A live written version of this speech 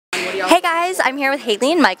Hey guys, I'm here with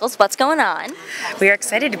Haley and Michaels. What's going on? We are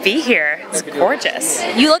excited to be here. It's gorgeous.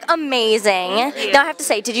 You look amazing. Now I have to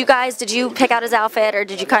say, did you pick out his outfit or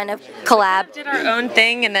did you kind of collab? We did our own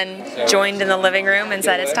thing and then joined in the living room and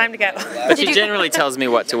said it's time to go. But she generally tells me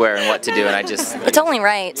what to wear and what to do, and I just... It's only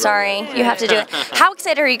right. Sorry, you have to do it. How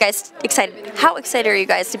excited are you guys? How excited are you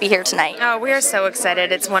guys to be here tonight? Oh, we are so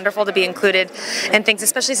excited. It's wonderful to be included in things,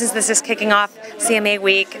 especially since this is kicking off CMA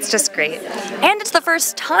week. It's just great. And it's the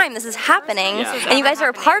first time this is happening, and you guys are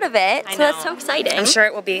a part of it, so that's so exciting. I'm sure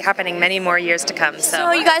it will be happening many more years to come.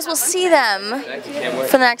 So you guys will see them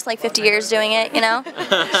for the next like 50 years doing it, you know?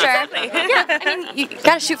 Sure. Yeah, I mean, you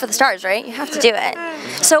gotta shoot for the stars, right? You have to do it.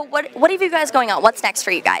 So what have you guys going on? What's next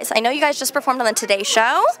for you guys? I know you guys just performed on the Today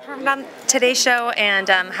Show. Performed on Today Show and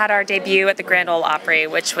had our debut at the Grand Ole Opry,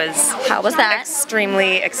 which was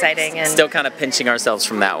extremely exciting and still kind of pinching ourselves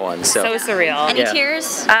from that one. So surreal. Any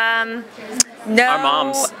tears? No. Our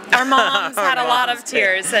moms. Our moms had a lot of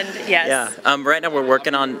tears, and yes. Yeah. Right now we're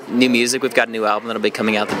working on new music. We've got a new album that'll be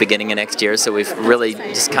coming out the beginning of next year, so we've really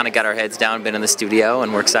just kind of got our heads down, been in the studio,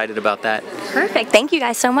 and we're excited about that. Perfect. Thank you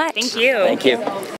guys so much. Thank you. Thank you.